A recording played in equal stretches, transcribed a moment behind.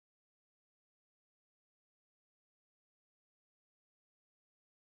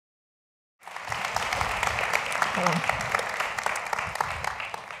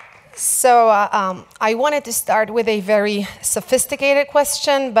So I wanted to start with a very sophisticated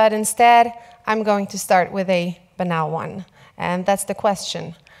question, but instead I'm going to start with a banal one. And that's the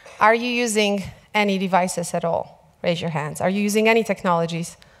question. Are you using any devices at all? Raise your hands. Are you using any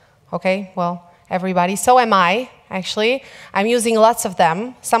technologies? Okay, well, everybody. So am I, actually. I'm using lots of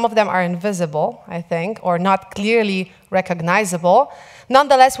them. Some of them are invisible, I think, or not clearly recognizable.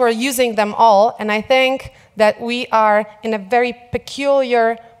 Nonetheless, we're using them all, and I think that we are in a very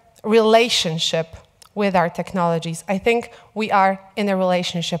peculiar relationship with our technologies. I think we are in a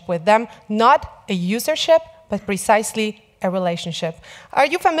relationship with them, not a usership, but precisely a relationship. Are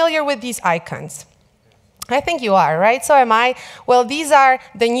you familiar with these icons? I think you are, right? So am I. Well, these are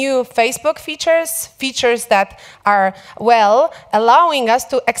the new Facebook features that are, well, allowing us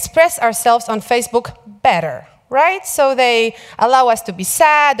to express ourselves on Facebook better, right? So they allow us to be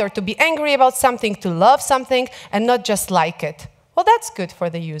sad or to be angry about something, to love something, and not just like it. Well, that's good for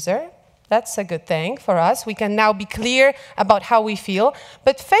the user. That's a good thing for us. We can now be clear about how we feel.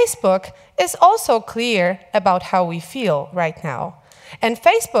 But Facebook is also clear about how we feel right now. And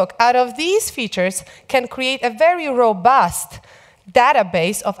Facebook, out of these features, can create a very robust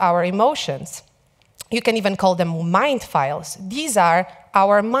database of our emotions. You can even call them mind files. These are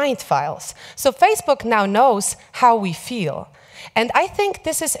our mind files. So Facebook now knows how we feel. And I think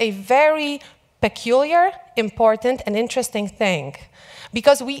this is a very peculiar, important, and interesting thing,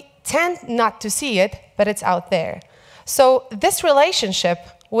 because we tend not to see it, but it's out there. So this relationship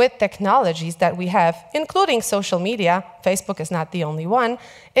with technologies that we have, including social media, Facebook is not the only one,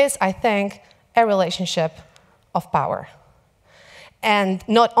 is, I think, a relationship of power. And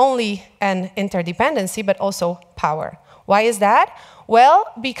not only an interdependency, but also power. Why is that? Well,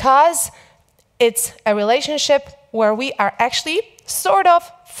 because it's a relationship where we are actually sort of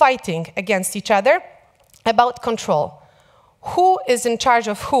fighting against each other about control. Who is in charge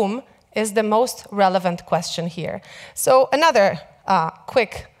of whom is the most relevant question here. So another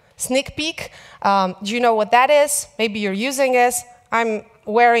quick sneak peek. Do you know what that is? Maybe you're using it. I'm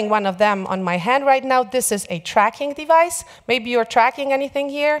wearing one of them on my hand right now. This is a tracking device. Maybe you're tracking anything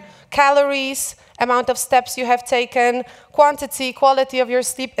here. Calories, amount of steps you have taken, quantity, quality of your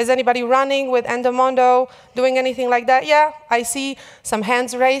sleep. Is anybody running with Endomondo, doing anything like that? Yeah, I see some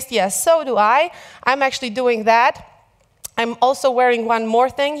hands raised. Yes, so do I. I'm actually doing that. I'm also wearing one more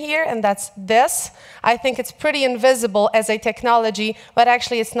thing here, and that's this. I think it's pretty invisible as a technology, but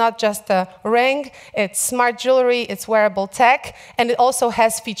actually it's not just a ring, it's smart jewelry, it's wearable tech, and it also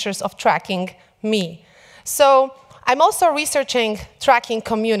has features of tracking me. So I'm also researching tracking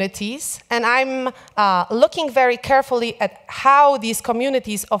communities, and I'm looking very carefully at how these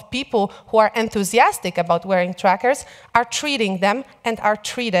communities of people who are enthusiastic about wearing trackers are treating them and are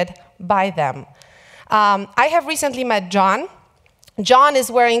treated by them. I have recently met John. John is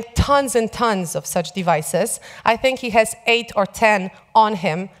wearing tons and tons of such devices. I think he has 8 or 10 on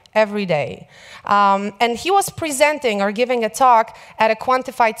him every day. And he was presenting or giving a talk at a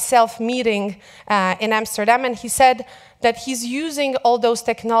quantified self meeting in Amsterdam, and he said that he's using all those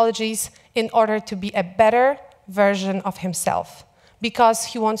technologies in order to be a better version of himself, because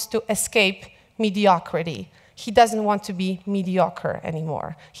he wants to escape mediocrity. He doesn't want to be mediocre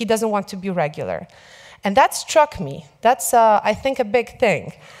anymore. He doesn't want to be regular. And that struck me. That's, I think, a big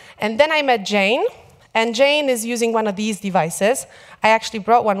thing. And then I met Jane, and Jane is using one of these devices. I actually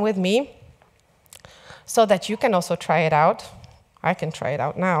brought one with me so that you can also try it out. I can try it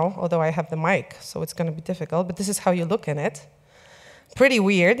out now, although I have the mic, so it's going to be difficult. But this is how you look in it. Pretty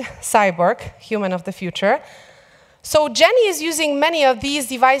weird. Cyborg, human of the future. So Jenny is using many of these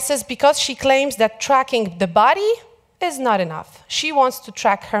devices because she claims that tracking the body is not enough. She wants to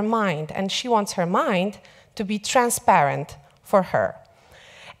track her mind, and she wants her mind to be transparent for her.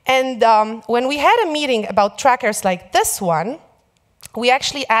 And when we had a meeting about trackers like this one, we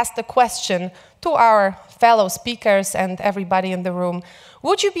actually asked a question to our fellow speakers and everybody in the room.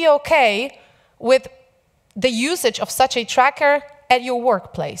 Would you be okay with the usage of such a tracker at your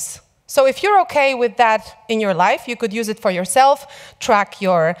workplace? So if you're okay with that in your life, you could use it for yourself, track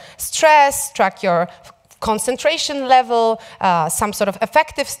your stress, track your concentration level, some sort of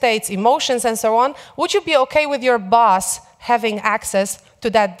affective states, emotions, and so on. Would you be okay with your boss having access to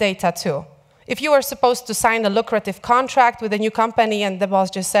that data too? If you were supposed to sign a lucrative contract with a new company and the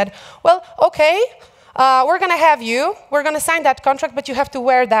boss just said, well, okay, we're going to have you, we're going to sign that contract, but you have to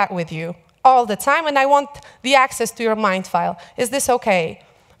wear that with you all the time, and I want the access to your mind file. Is this okay?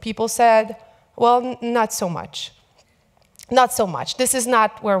 People said, well, not so much. Not so much. This is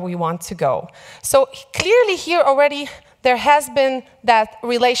not where we want to go. So clearly here already, there has been that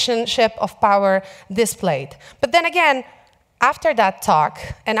relationship of power displayed. But then again, after that talk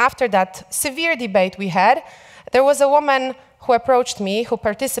and after that severe debate we had, there was a woman who approached me, who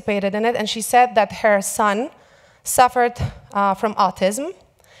participated in it, and she said that her son suffered from autism.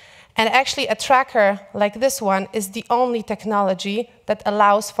 And actually, a tracker like this one is the only technology that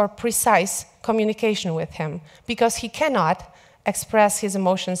allows for precise communication with him, because he cannot express his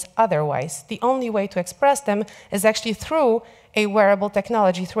emotions otherwise. The only way to express them is actually through a wearable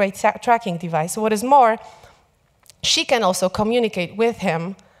technology, through a tracking device. What is more, she can also communicate with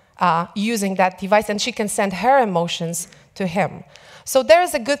him using that device, and she can send her emotions to him. So there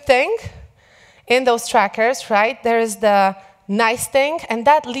is a good thing in those trackers, right? There is the nice thing, and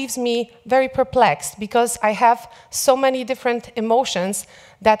that leaves me very perplexed, because I have so many different emotions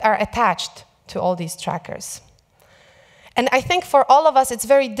that are attached to all these trackers. And I think for all of us, it's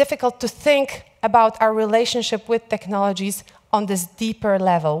very difficult to think about our relationship with technologies on this deeper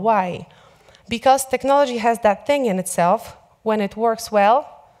level. Why? Because technology has that thing in itself, when it works well,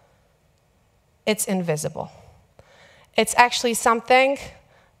 it's invisible. It's actually something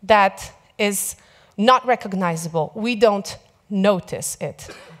that is not recognizable. We don't notice it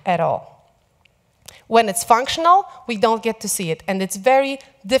at all. When it's functional, we don't get to see it, and it's very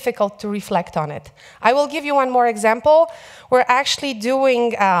difficult to reflect on it. I will give you one more example. We're actually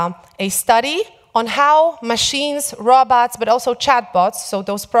doing a study on how machines, robots, but also chatbots, so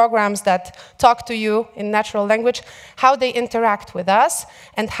those programs that talk to you in natural language, how they interact with us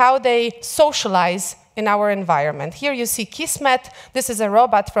and how they socialize in our environment. Here you see Kismet. This is a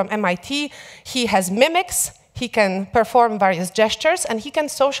robot from MIT. He has mimics. He can perform various gestures, and he can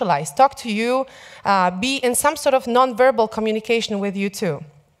socialize, talk to you, be in some sort of nonverbal communication with you too.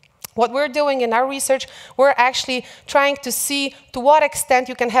 What we're doing in our research, we're actually trying to see to what extent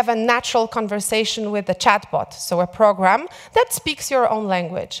you can have a natural conversation with a chatbot, so a program that speaks your own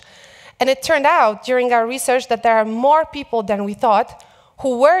language. And it turned out during our research that there are more people than we thought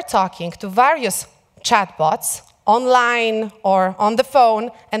who were talking to various chatbots online or on the phone,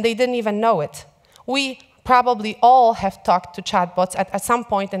 and they didn't even know it. We probably all have talked to chatbots at some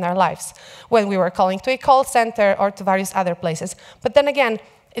point in our lives, when we were calling to a call center or to various other places. But then again,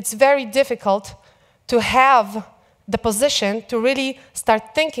 it's very difficult to have the position to really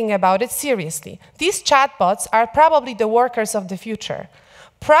start thinking about it seriously. These chatbots are probably the workers of the future.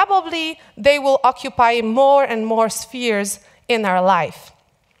 Probably they will occupy more and more spheres in our life.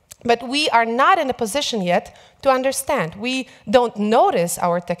 But we are not in a position yet to understand. We don't notice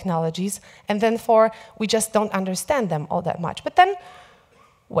our technologies, and therefore we just don't understand them all that much. But then,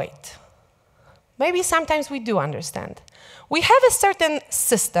 wait. Maybe sometimes we do understand. We have a certain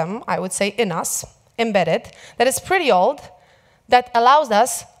system, I would say, in us, embedded, that is pretty old, that allows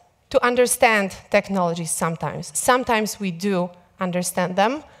us to understand technologies sometimes. Sometimes we do understand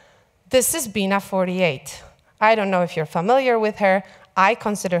them. This is Bina 48. I don't know if you're familiar with her. I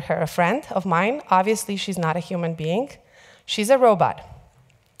consider her a friend of mine. Obviously, she's not a human being. She's a robot.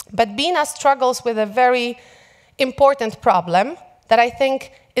 But Bina struggles with a very important problem that I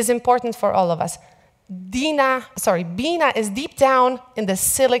think is important for all of us. Bina is deep down in the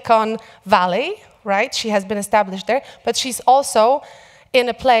Silicon Valley, right? She has been established there, but she's also in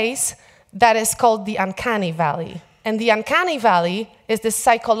a place that is called the Uncanny Valley. And the Uncanny Valley is the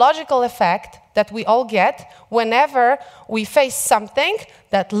psychological effect that we all get whenever we face something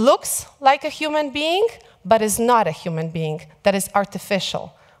that looks like a human being, but is not a human being, that is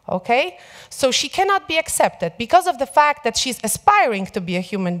artificial, okay? So she cannot be accepted. Because of the fact that she's aspiring to be a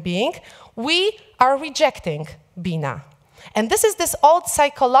human being, we are rejecting Bina. And this is this old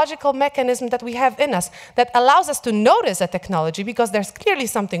psychological mechanism that we have in us that allows us to notice a technology because there's clearly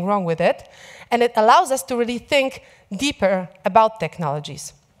something wrong with it, and it allows us to really think deeper about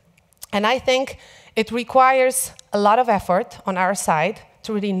technologies. And I think it requires a lot of effort on our side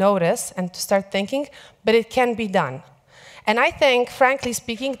to really notice and to start thinking, but it can be done. And I think, frankly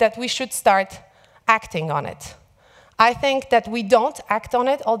speaking, that we should start acting on it. I think that we don't act on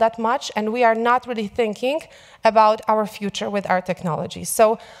it all that much, and we are not really thinking about our future with our technology.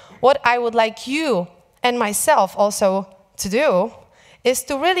 So what I would like you and myself also to do is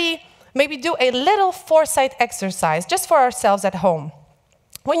to really maybe do a little foresight exercise just for ourselves at home.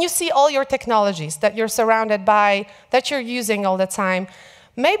 When you see all your technologies that you're surrounded by, that you're using all the time,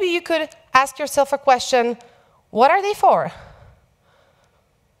 maybe you could ask yourself a question: what are they for?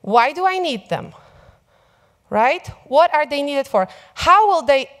 Why do I need them? Right? What are they needed for? How will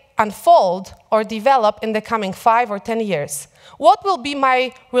they unfold or develop in the coming 5 or 10 years? What will be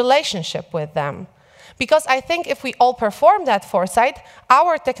my relationship with them? Because I think if we all perform that foresight,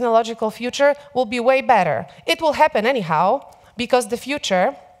 our technological future will be way better. It will happen anyhow, because the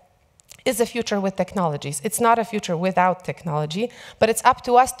future is a future with technologies. It's not a future without technology, but it's up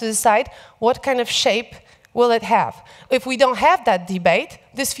to us to decide what kind of shape will it have. If we don't have that debate,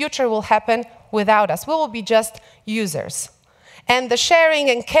 this future will happen without us. We will be just users. And the sharing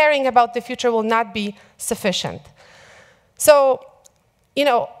and caring about the future will not be sufficient. So, you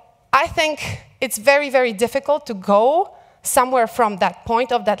know, I think it's very, very difficult to go somewhere from that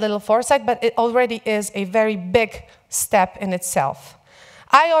point of that little foresight, but it already is a very big step in itself.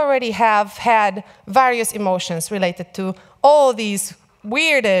 I already have had various emotions related to all these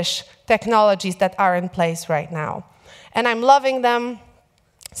weirdish technologies that are in place right now. And I'm loving them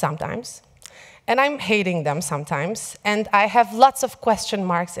sometimes, and I'm hating them sometimes, and I have lots of question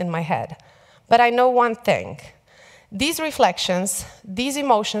marks in my head. But I know one thing. These reflections, these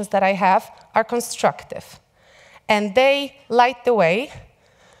emotions that I have are constructive, and they light the way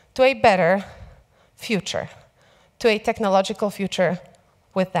to a better future, to a technological future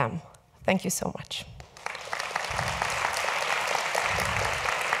with them. Thank you so much.